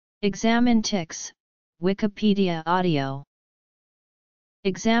Examinetics, Wikipedia Audio.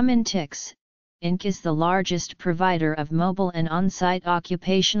 Examinetics, Inc. is the largest provider of mobile and on-site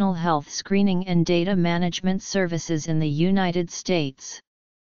occupational health screening and data management services in the United States.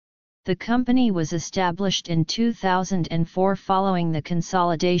 The company was established in 2004 following the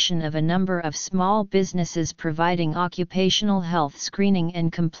consolidation of a number of small businesses providing occupational health screening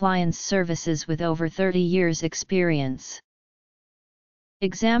and compliance services with over 30 years' experience.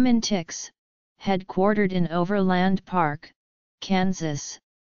 Examinetics, headquartered in Overland Park, Kansas,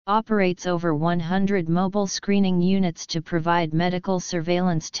 operates over 100 mobile screening units to provide medical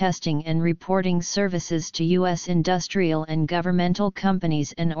surveillance testing and reporting services to U.S. industrial and governmental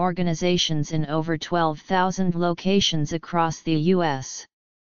companies and organizations in over 12,000 locations across the U.S.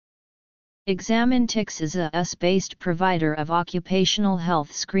 Examinetics is a US-based provider of occupational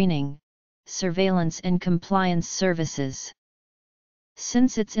health screening, surveillance and compliance services.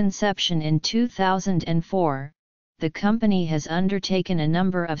 Since its inception in 2004, the company has undertaken a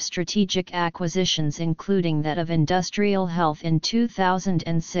number of strategic acquisitions, including that of Industrial Health in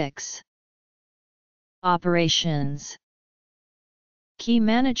 2006. Operations. Key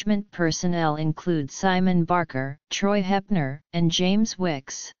management personnel include Simon Barker, Troy Hepner, and James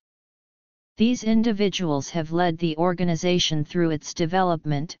Wicks. These individuals have led the organization through its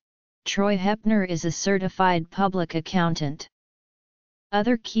development. Troy Hepner is a certified public accountant.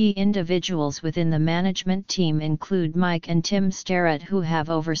 Other key individuals within the management team include Mike and Tim Starrett, who have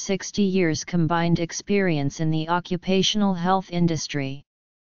over 60 years combined experience in the occupational health industry.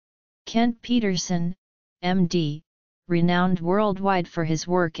 Kent Peterson, MD, renowned worldwide for his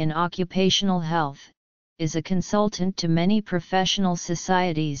work in occupational health, is a consultant to many professional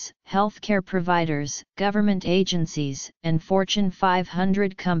societies, healthcare providers, government agencies, and Fortune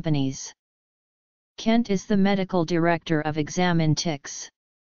 500 companies. Kent is the medical director of Examinetics.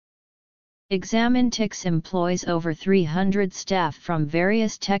 Examinetics employs over 300 staff from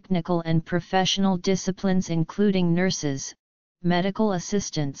various technical and professional disciplines, including nurses, medical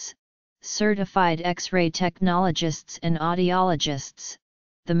assistants, certified X-ray technologists and audiologists,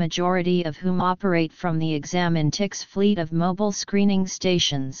 the majority of whom operate from the Examinetics fleet of mobile screening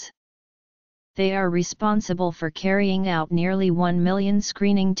stations. They are responsible for carrying out nearly 1 million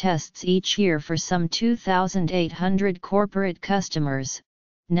screening tests each year for some 2,800 corporate customers,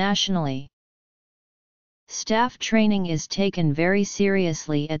 nationally. Staff training is taken very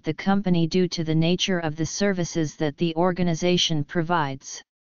seriously at the company due to the nature of the services that the organization provides.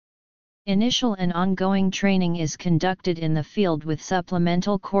 Initial and ongoing training is conducted in the field with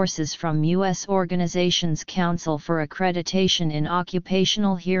supplemental courses from U.S. organizations Council for Accreditation in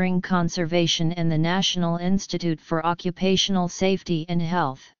Occupational Hearing Conservation and the National Institute for Occupational Safety and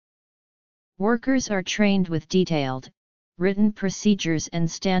Health. Workers are trained with detailed, written procedures and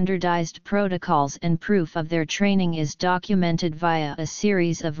standardized protocols, and proof of their training is documented via a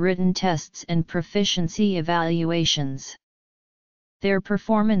series of written tests and proficiency evaluations. Their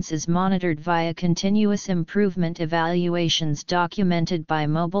performance is monitored via continuous improvement evaluations documented by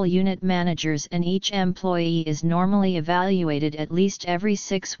mobile unit managers, and each employee is normally evaluated at least every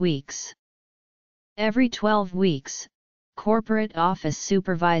 6 weeks. Every 12 weeks, corporate office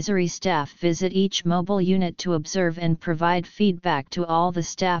supervisory staff visit each mobile unit to observe and provide feedback to all the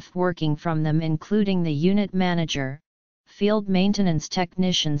staff working from them, including the unit manager, field maintenance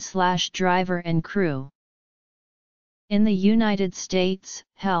technician/driver and crew. In the United States,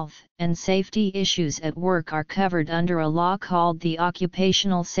 health and safety issues at work are covered under a law called the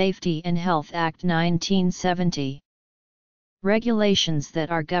Occupational Safety and Health Act 1970. Regulations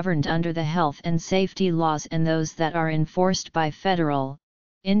that are governed under the health and safety laws and those that are enforced by federal,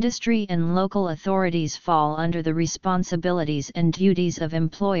 industry and local authorities fall under the responsibilities and duties of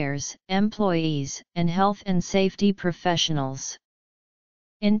employers, employees, and health and safety professionals.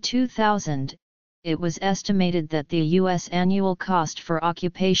 In 2000, it was estimated that the U.S. annual cost for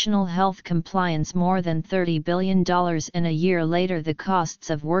occupational health compliance more than $30 billion, and a year later the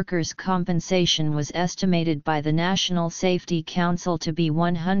costs of workers' compensation was estimated by the National Safety Council to be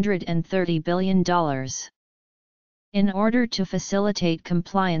 $130 billion. In order to facilitate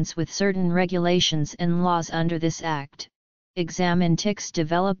compliance with certain regulations and laws under this act, Examinetics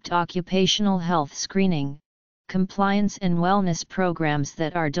developed occupational health screening, compliance and wellness programs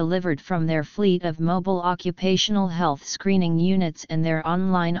that are delivered from their fleet of mobile occupational health screening units and their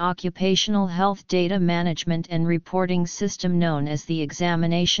online occupational health data management and reporting system known as the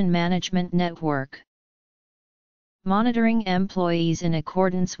Examination Management Network. Monitoring employees in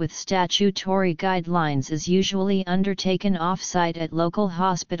accordance with statutory guidelines is usually undertaken off-site at local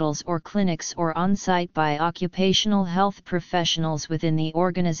hospitals or clinics or on-site by occupational health professionals within the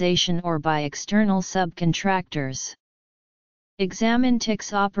organization or by external subcontractors.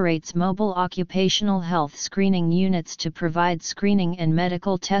 Examinetics operates mobile occupational health screening units to provide screening and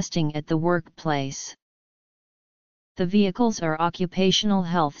medical testing at the workplace. The vehicles are occupational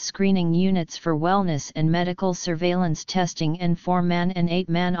health screening units for wellness and medical surveillance testing and 4-man and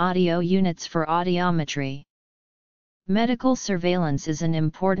 8-man audio units for audiometry. Medical surveillance is an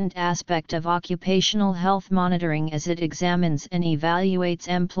important aspect of occupational health monitoring as it examines and evaluates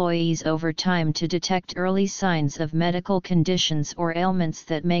employees over time to detect early signs of medical conditions or ailments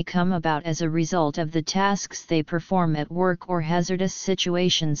that may come about as a result of the tasks they perform at work or hazardous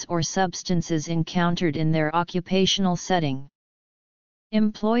situations or substances encountered in their occupational setting.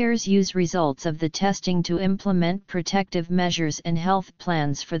 Employers use results of the testing to implement protective measures and health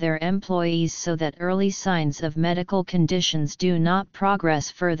plans for their employees so that early signs of medical conditions do not progress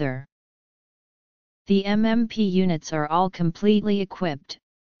further. The MMP units are all completely equipped,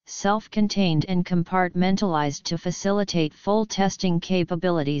 self-contained and compartmentalized to facilitate full testing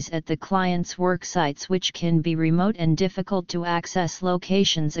capabilities at the client's work sites, which can be remote and difficult to access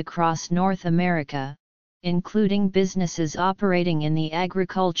locations across North America, including businesses operating in the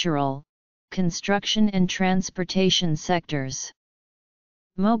agricultural, construction and transportation sectors.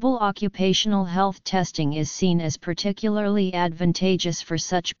 Mobile occupational health testing is seen as particularly advantageous for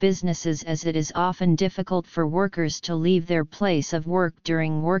such businesses as it is often difficult for workers to leave their place of work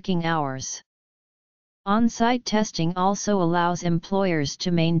during working hours. On-site testing also allows employers to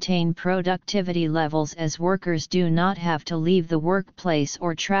maintain productivity levels as workers do not have to leave the workplace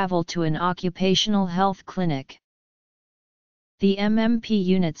or travel to an occupational health clinic. The MMP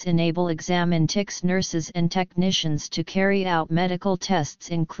units enable Examinetics nurses and technicians to carry out medical tests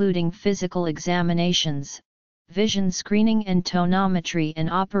including physical examinations, vision screening and tonometry, and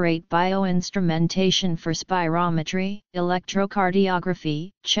operate bioinstrumentation for spirometry,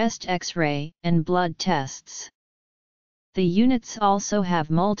 electrocardiography, chest X-ray, and blood tests. The units also have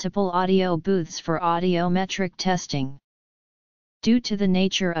multiple audio booths for audiometric testing. Due to the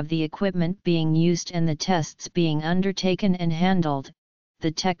nature of the equipment being used and the tests being undertaken and handled,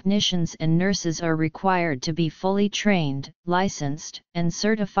 the technicians and nurses are required to be fully trained, licensed, and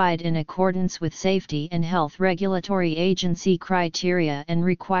certified in accordance with safety and health regulatory agency criteria and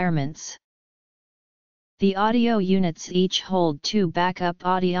requirements. The audio units each hold 2 backup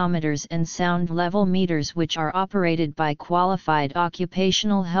audiometers and sound level meters, which are operated by qualified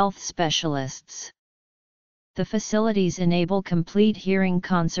occupational health specialists. The facilities enable complete hearing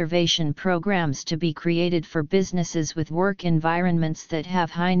conservation programs to be created for businesses with work environments that have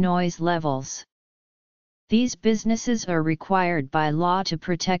high noise levels. These businesses are required by law to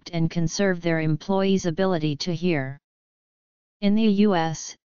protect and conserve their employees' ability to hear. In the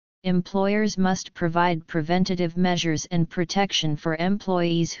U.S., employers must provide preventative measures and protection for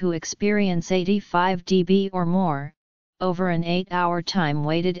employees who experience 85 dB or more, over an 8-hour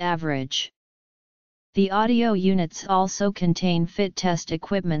time-weighted average. The audio units also contain fit test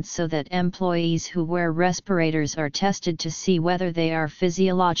equipment so that employees who wear respirators are tested to see whether they are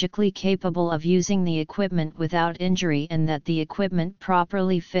physiologically capable of using the equipment without injury and that the equipment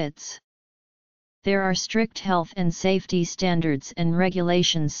properly fits. There are strict health and safety standards and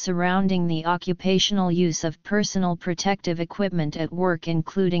regulations surrounding the occupational use of personal protective equipment at work,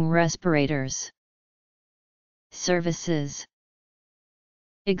 including respirators. Services.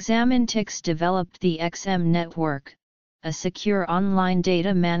 Examinetics developed the XM Network, a secure online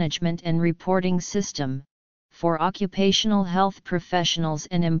data management and reporting system, for occupational health professionals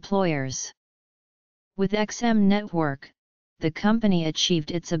and employers. With XM Network, the company achieved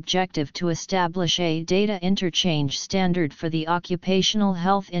its objective to establish a data interchange standard for the occupational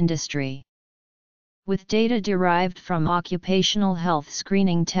health industry. With data derived from occupational health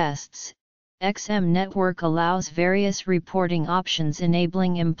screening tests, XM Network allows various reporting options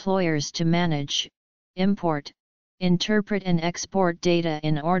enabling employers to manage, import, interpret and export data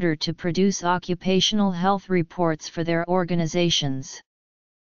in order to produce occupational health reports for their organizations.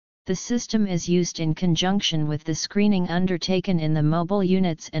 The system is used in conjunction with the screening undertaken in the mobile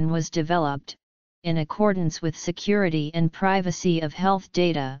units and was developed, in accordance with security and privacy of health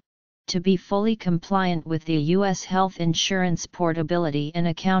data, to be fully compliant with the U.S. Health Insurance Portability and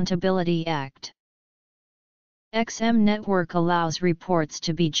Accountability Act. XM Network allows reports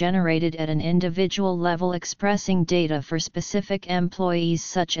to be generated at an individual level expressing data for specific employees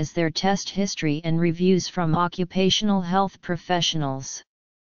such as their test history and reviews from occupational health professionals.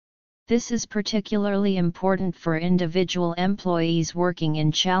 This is particularly important for individual employees working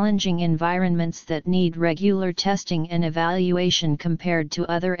in challenging environments that need regular testing and evaluation compared to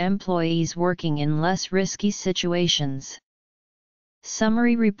other employees working in less risky situations.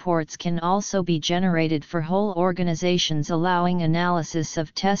 Summary reports can also be generated for whole organizations, allowing analysis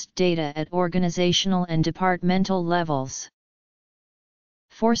of test data at organizational and departmental levels.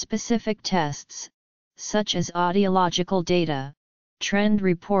 For specific tests, such as audiological data, trend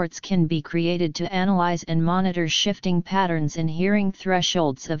reports can be created to analyze and monitor shifting patterns in hearing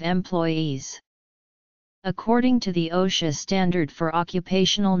thresholds of employees. According to the OSHA standard for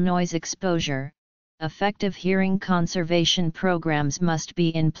occupational noise exposure, effective hearing conservation programs must be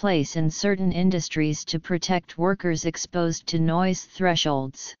in place in certain industries to protect workers exposed to noise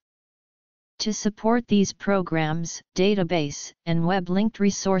thresholds. To support these programs, database and web-linked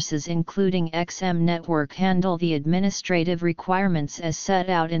resources including Examinetics handle the administrative requirements as set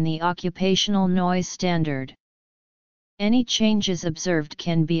out in the Occupational Noise Standard. Any changes observed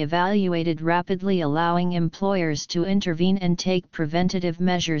can be evaluated rapidly, allowing employers to intervene and take preventative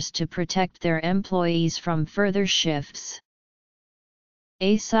measures to protect their employees from further shifts.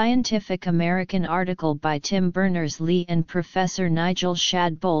 A Scientific American article by Tim Berners-Lee and Professor Nigel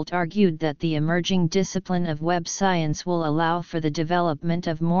Shadbolt argued that the emerging discipline of web science will allow for the development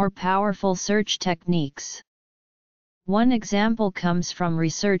of more powerful search techniques. One example comes from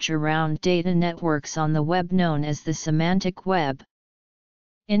research around data networks on the web known as the semantic web.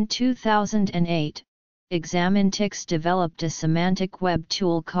 In 2008, Examinetics developed a semantic web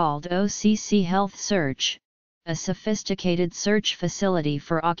tool called OCC Health Search, a sophisticated search facility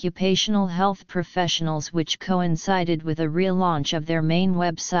for occupational health professionals which coincided with a relaunch of their main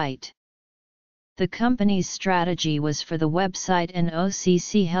website. The company's strategy was for the website and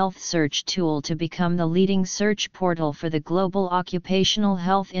OCC Health Search tool to become the leading search portal for the global occupational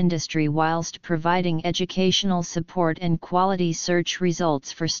health industry whilst providing educational support and quality search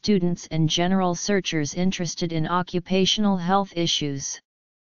results for students and general searchers interested in occupational health issues.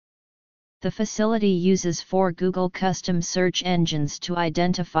 The facility uses 4 Google custom search engines to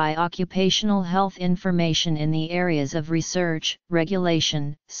identify occupational health information in the areas of research,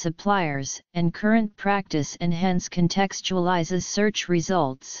 regulation, suppliers, and current practice, and hence contextualizes search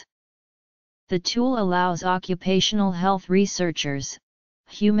results. The tool allows occupational health researchers,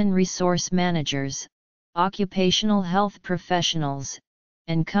 human resource managers, occupational health professionals,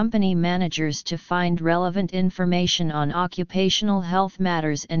 and company managers to find relevant information on occupational health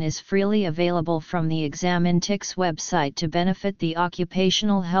matters and is freely available from the Examinetics website to benefit the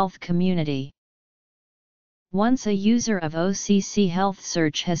occupational health community. Once a user of OCC Health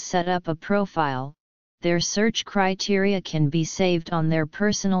Search has set up a profile, their search criteria can be saved on their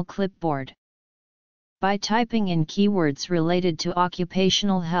personal clipboard. By typing in keywords related to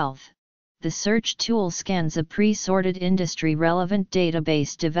occupational health, the search tool scans a pre-sorted industry-relevant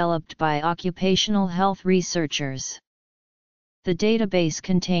database developed by occupational health researchers. The database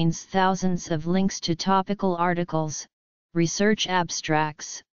contains thousands of links to topical articles, research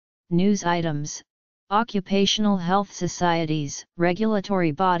abstracts, news items, occupational health societies,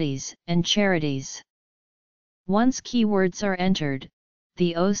 regulatory bodies, and charities. Once keywords are entered,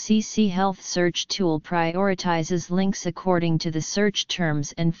 the OCC Health Search tool prioritizes links according to the search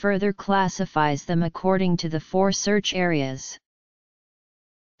terms and further classifies them according to the 4 search areas.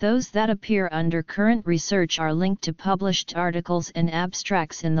 Those that appear under current research are linked to published articles and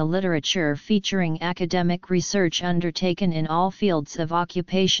abstracts in the literature featuring academic research undertaken in all fields of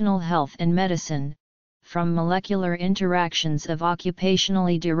occupational health and medicine, from molecular interactions of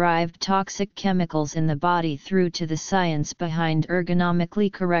occupationally derived toxic chemicals in the body through to the science behind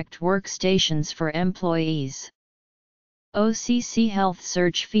ergonomically correct workstations for employees. OCC Health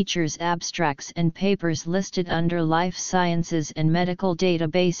Search features abstracts and papers listed under life sciences and medical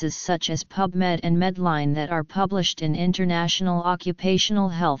databases such as PubMed and Medline that are published in international occupational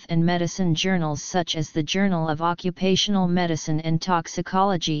health and medicine journals such as the Journal of Occupational Medicine and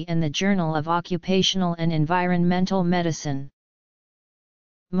Toxicology and the Journal of Occupational and Environmental Medicine.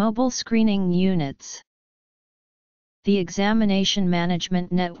 Mobile Screening Units. The Examination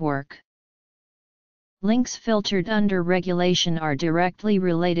Management Network. Links filtered under regulation are directly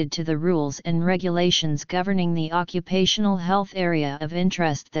related to the rules and regulations governing the occupational health area of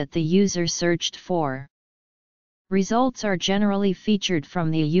interest that the user searched for. Results are generally featured from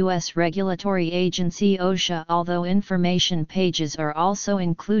the U.S. regulatory agency OSHA, although information pages are also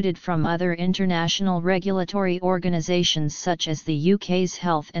included from other international regulatory organizations such as the UK's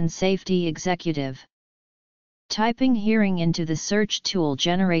Health and Safety Executive. Typing hearing into the search tool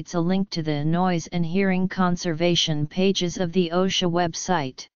generates a link to the noise and hearing conservation pages of the OSHA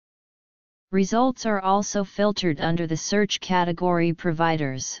website. Results are also filtered under the search category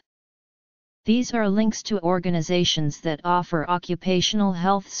providers. These are links to organizations that offer occupational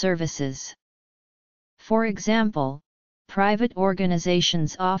health services. For example, private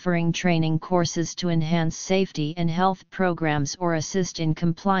organizations offering training courses to enhance safety and health programs or assist in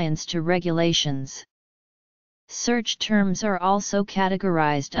compliance to regulations. Search terms are also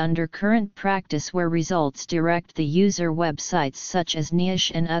categorized under current practice, where results direct the user websites such as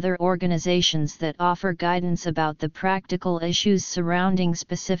NIOSH and other organizations that offer guidance about the practical issues surrounding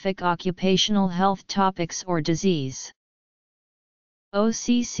specific occupational health topics or disease.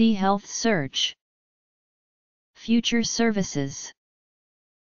 OCC Health Search. Future services.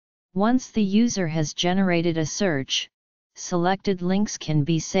 Once the user has generated a search, selected links can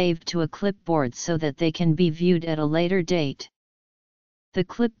be saved to a clipboard so that they can be viewed at a later date. The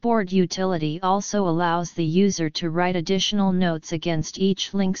clipboard utility also allows the user to write additional notes against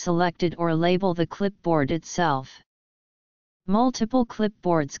each link selected or label the clipboard itself. Multiple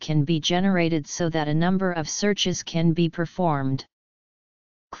clipboards can be generated so that a number of searches can be performed.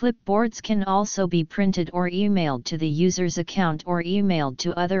 Clipboards can also be printed or emailed to the user's account or emailed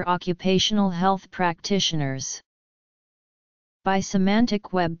to other occupational health practitioners. By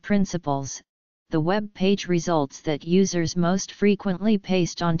semantic web principles, the web page results that users most frequently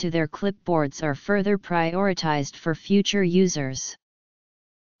paste onto their clipboards are further prioritized for future users.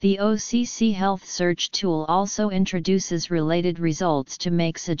 The OCC Health Search tool also introduces related results to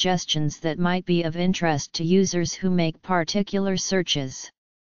make suggestions that might be of interest to users who make particular searches.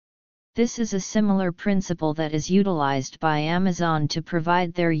 This is a similar principle that is utilized by Amazon to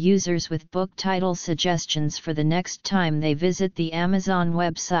provide their users with book title suggestions for the next time they visit the Amazon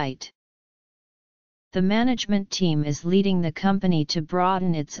website. The management team is leading the company to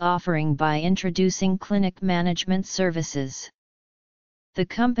broaden its offering by introducing clinic management services. The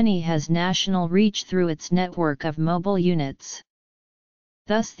company has national reach through its network of mobile units.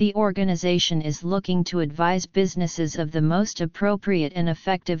 Thus, the organization is looking to advise businesses of the most appropriate and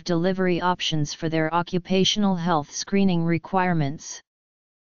effective delivery options for their occupational health screening requirements.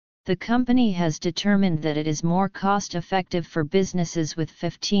 The company has determined that it is more cost-effective for businesses with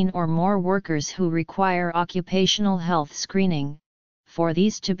 15 or more workers who require occupational health screening, for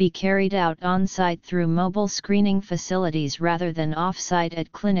these to be carried out on-site through mobile screening facilities rather than off-site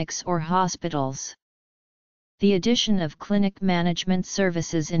at clinics or hospitals. The addition of clinic management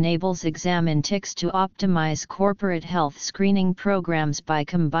services enables Examinetics to optimize corporate health screening programs by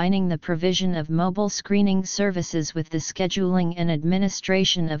combining the provision of mobile screening services with the scheduling and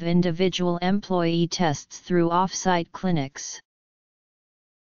administration of individual employee tests through off-site clinics.